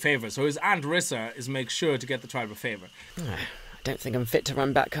favor. So his aunt Rissa is make sure to get the tribal favor. I don't think I'm fit to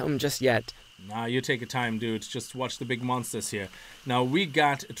run back home just yet. Nah, you take your time, dude. Just watch the big monsters here. Now, we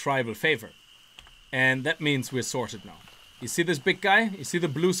got a tribal favor. And that means we're sorted now. You see this big guy? You see the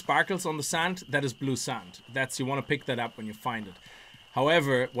blue sparkles on the sand? That is blue sand. You want to pick that up when you find it.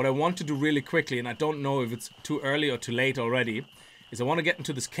 However, what I want to do really quickly, and I don't know if it's too early or too late already, is I want to get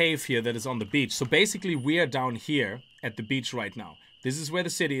into this cave here that is on the beach. So basically, we are down here at the beach right now. This is where the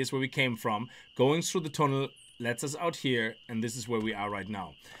city is, where we came from. Going through the tunnel lets us out here, and this is where we are right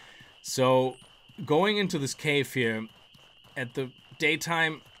now. So, going into this cave here at the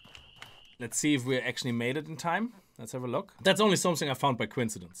daytime... Let's see if we actually made it in time. Let's have a look. That's only something I found by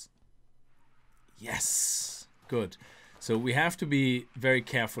coincidence. Yes. good. So we have to be very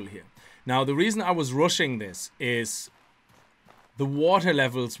careful here. Now, the reason I was rushing this is the water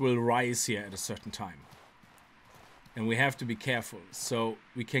levels will rise here at a certain time. And we have to be careful. So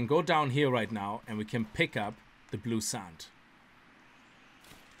we can go down here right now and we can pick up the blue sand.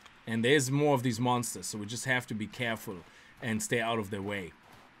 And there's more of these monsters, so we just have to be careful and stay out of their way.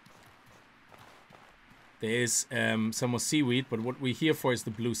 There's some more seaweed, but what we're here for is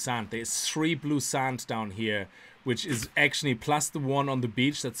the blue sand. There's 3 blue sand down here, which is actually plus the 1 on the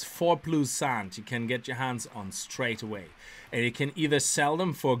beach. That's 4 blue sand you can get your hands on straight away. And you can either sell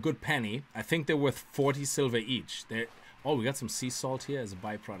them for a good penny. I think they're worth 40 silver each. Oh, we got some sea salt here as a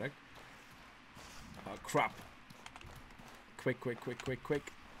byproduct. Oh, crap. Quick.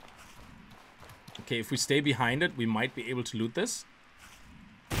 Okay, if we stay behind it, we might be able to loot this.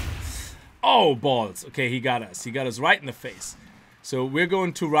 Oh, balls. Okay, he got us. He got us right in the face. So we're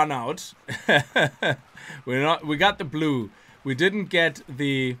going to run out. We got the blue. We didn't get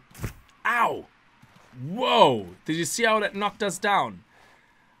the... Ow! Whoa! Did you see how that knocked us down?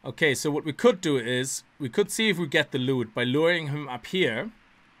 Okay, so what we could do is we could see if we get the loot by luring him up here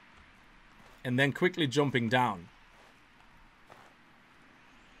and then quickly jumping down.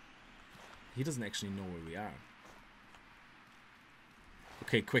 He doesn't actually know where we are.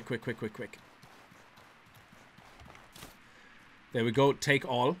 Okay, quick. There we go, take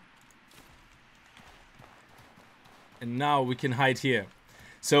all. And now we can hide here.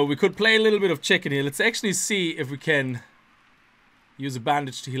 So we could play a little bit of chicken here. Let's actually see if we can use a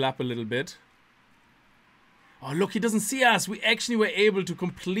bandage to heal up a little bit. Oh, look, he doesn't see us. We actually were able to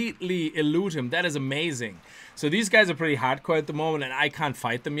completely elude him. That is amazing. So these guys are pretty hardcore at the moment, and I can't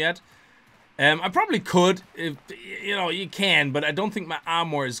fight them yet. I probably could, if, you know, you can, but I don't think my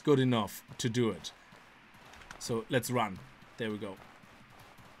armor is good enough to do it. So let's run. There we go.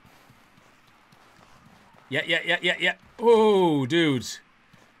 Yeah. Oh, dude.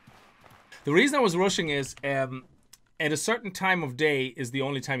 The reason I was rushing is at a certain time of day is the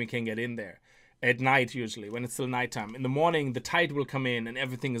only time you can get in there. At night, usually, when it's still nighttime. In the morning, the tide will come in and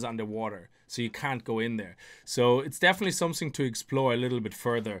everything is underwater. So you can't go in there. So it's definitely something to explore a little bit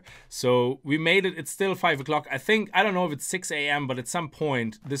further. So we made it. It's still 5 o'clock. I don't know if it's 6 a.m., but at some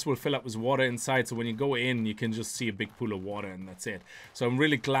point, this will fill up with water inside. So when you go in, you can just see a big pool of water and that's it. So I'm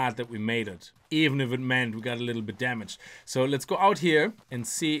really glad that we made it. Even if it meant we got a little bit damaged. So let's go out here and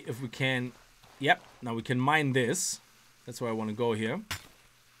see if we can... Yep, now we can mine this. That's where I want to go here.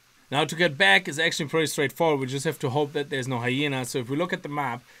 Now to get back is actually pretty straightforward. We just have to hope that there's no hyena. So if we look at the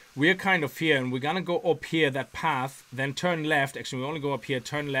map, we're kind of here and we're going to go up here, that path, then turn left. Actually, we only go up here,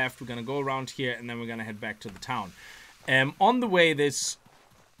 turn left. We're going to go around here and then we're going to head back to the town. On the way, there's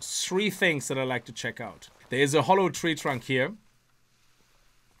 3 things that I like to check out. There is a hollow tree trunk here.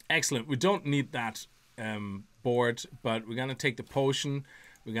 Excellent. We don't need that board, but we're going to take the potion.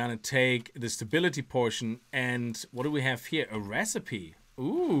 We're going to take the stability potion. And what do we have here? A recipe.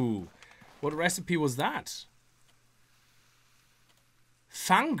 Ooh, what recipe was that?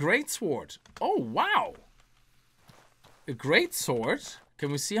 Fang Greatsword. Oh, wow. A greatsword?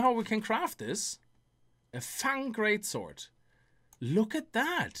 Can we see how we can craft this? A Fang Greatsword. Look at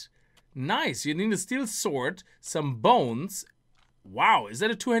that. Nice. You need a steel sword, some bones. Wow, is that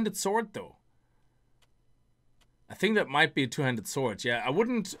a 2-handed sword, though? I think that might be a 2-handed sword. Yeah, I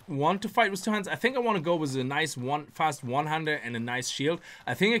wouldn't want to fight with 2 hands. I think I want to go with a nice fast one-hander and a nice shield.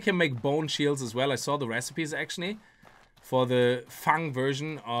 I think I can make bone shields as well. I saw the recipes actually for the Fang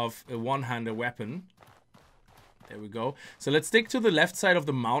version of a one-hander weapon. There we go. So let's stick to the left side of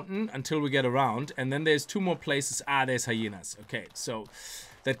the mountain until we get around. And then there's 2 more places. Ah, there's hyenas. Okay, so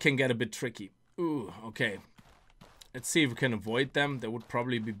that can get a bit tricky. Ooh, okay. Let's see if we can avoid them. That would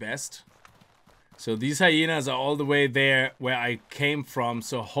probably be best. So these hyenas are all the way there where I came from.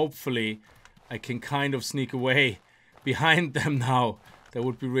 So hopefully I can kind of sneak away behind them now. That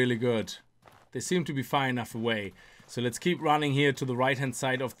would be really good. They seem to be far enough away. So let's keep running here to the right-hand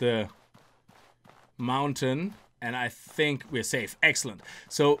side of the mountain. And I think we're safe. Excellent.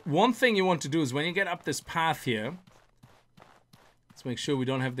 So one thing you want to do is when you get up this path here. Let's make sure we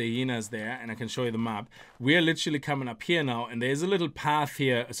don't have the hyenas there. And I can show you the map. We're literally coming up here now. And there's a little path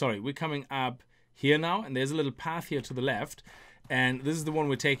here. Sorry, we're coming up here now, and there's a little path here to the left, and this is the one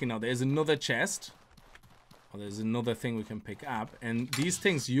we're taking now. There's another chest, or there's another thing we can pick up, and these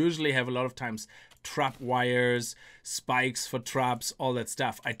things usually have a lot of times trap wires, spikes for traps, all that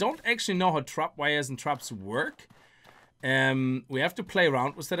stuff. I don't actually know how trap wires and traps work. We have to play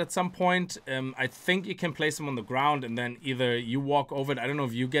around with that at some point. I think you can place them on the ground and then either you walk over it. I don't know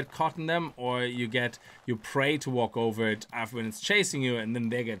if you get caught in them or you pray to walk over it after when it's chasing you and then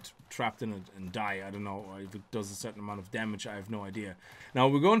they get trapped in it and die. I don't know, or if it does a certain amount of damage, I have no idea. Now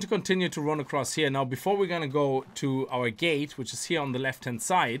we're going to continue to run across here. Now before we're going to go to our gate, which is here on the left hand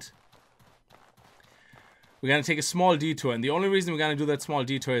side, we're going to take a small detour. And the only reason we're going to do that small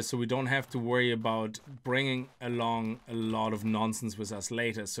detour is so we don't have to worry about bringing along a lot of nonsense with us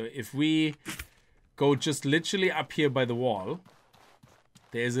later. So if we go just literally up here by the wall,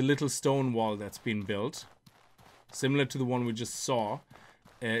 there's a little stone wall that's been built, similar to the one we just saw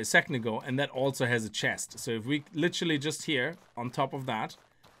a second ago, and that also has a chest. So if we literally just here on top of that,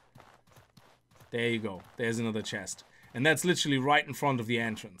 there you go, there's another chest, and that's literally right in front of the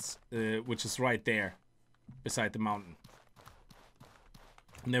entrance, which is right there beside the mountain.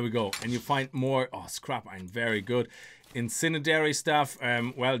 And there we go, and you find more scrap iron, very good. Incendiary stuff,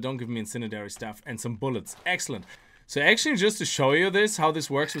 well, don't give me incendiary stuff, and some bullets, excellent. So actually, just to show you this, how this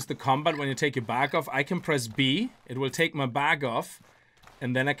works with the combat when you take your bag off, I can press B, it will take my bag off,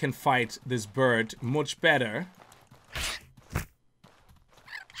 and then I can fight this bird much better.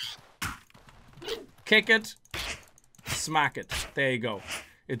 Kick it, smack it, there you go,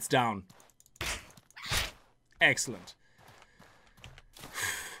 it's down. Excellent.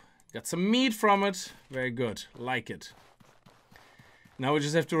 Got some meat from it, very good, like it. Now we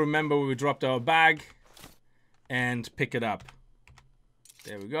just have to remember where we dropped our bag and pick it up.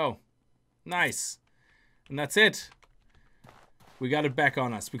 There we go. Nice. And that's it. We got it back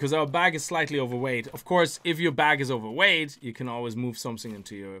on us because our bag is slightly overweight. Of course, if your bag is overweight, you can always move something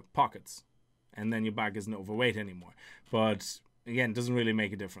into your pockets. And then your bag isn't overweight anymore. But again, it doesn't really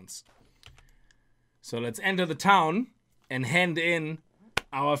make a difference. So let's enter the town and hand in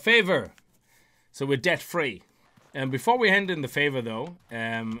our favor. So we're debt free. And before we hand in the favor, though,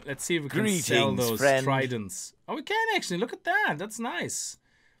 let's see if we can sell those tridents. Oh, we can actually. Look at that. That's nice.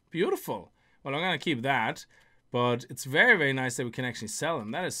 Beautiful. Well, I'm going to keep that. But it's very, very nice that we can actually sell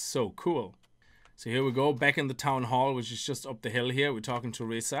them. That is so cool. So here we go. Back in the town hall, which is just up the hill here. We're talking to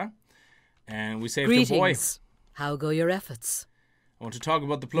Risa. And we saved the boy. How go your efforts? I want to talk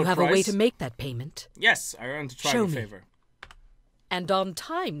about the blood price. You have a way to make that payment? Yes, I earned a tribal favor. And on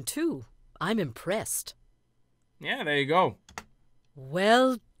time, too. I'm impressed. Yeah, there you go.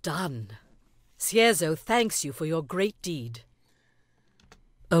 Well done. Ciezo thanks you for your great deed.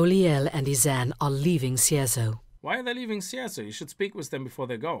 Oliel and Izan are leaving Ciezo. Why are they leaving Ciezo? You should speak with them before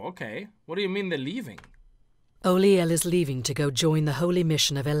they go. Okay. What do you mean they're leaving? Oliel is leaving to go join the holy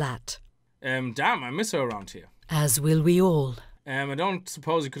mission of Elat. Damn, I miss her around here. As will we all. I don't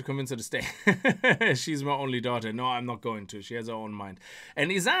suppose you could convince her to stay. She's my only daughter. No, I'm not going to. She has her own mind.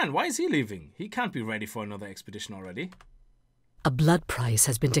 And Izan, why is he leaving? He can't be ready for another expedition already. A blood price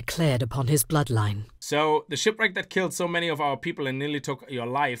has been declared upon his bloodline. So, the shipwreck that killed so many of our people and nearly took your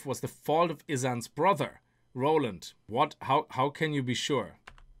life was the fault of Izan's brother, Roland. What? How can you be sure?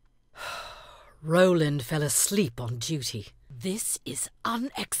 Roland fell asleep on duty. This is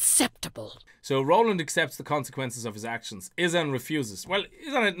unacceptable. So Roland accepts the consequences of his actions. Izan refuses. Well,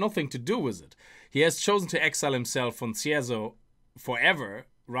 Izan had nothing to do with it. He has chosen to exile himself from Ciezo forever,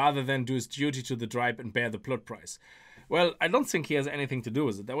 rather than do his duty to the tribe and bear the blood price. Well, I don't think he has anything to do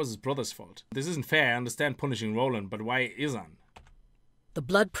with it. That was his brother's fault. This isn't fair. I understand punishing Roland, but why Izan? The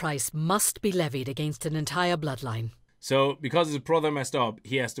blood price must be levied against an entire bloodline. So, because his brother messed up,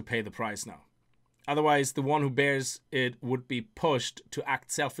 he has to pay the price now. Otherwise, the one who bears it would be pushed to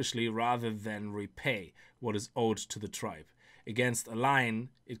act selfishly rather than repay what is owed to the tribe. Against a line,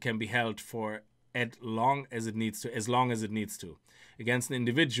 it can be held for as long as it needs to. Against an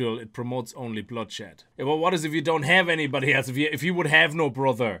individual, it promotes only bloodshed. Yeah, well, what is if you don't have anybody else? If you would have no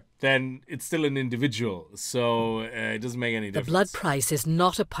brother, then it's still an individual. So it doesn't make any difference. The blood price is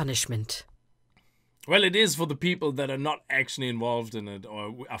not a punishment. Well, it is for the people that are not actually involved in it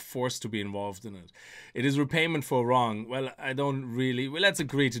or are forced to be involved in it. It is repayment for wrong. Well, I don't really... Well, let's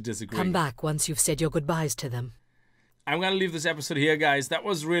agree to disagree. Come back once you've said your goodbyes to them. I'm going to leave this episode here, guys. That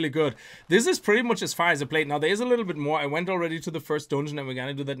was really good. This is pretty much as far as I played. Now, there is a little bit more. I went already to the first dungeon, and we're going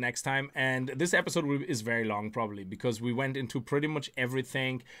to do that next time. And this episode is very long, probably, because we went into pretty much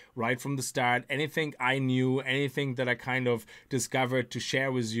everything right from the start. Anything I knew, anything that I kind of discovered to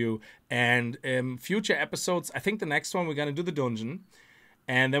share with you. And future episodes, I think the next one, we're going to do the dungeon.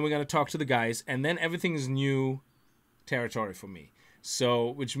 And then we're going to talk to the guys. And then everything is new territory for me. So,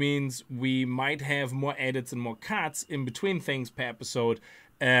 which means we might have more edits and more cuts in between things per episode,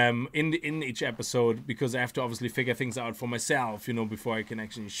 in each episode, because I have to obviously figure things out for myself, you know, before I can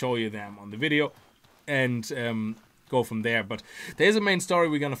actually show you them on the video and go from there. But there's a main story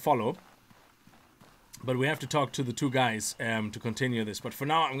we're going to follow. But we have to talk to the two guys to continue this. But for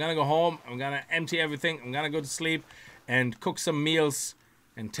now, I'm going to go home. I'm going to empty everything. I'm going to go to sleep and cook some meals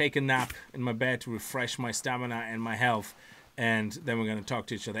and take a nap in my bed to refresh my stamina and my health. And then we're going to talk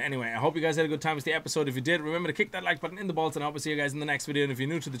to each other. Anyway, I hope you guys had a good time with the episode. If you did, remember to kick that like button in the balls, and I'll see you guys in the next video. And if you're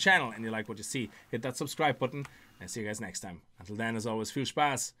new to the channel and you like what you see, hit that subscribe button, and see you guys next time. Until then, as always, viel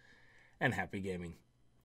Spaß and happy gaming.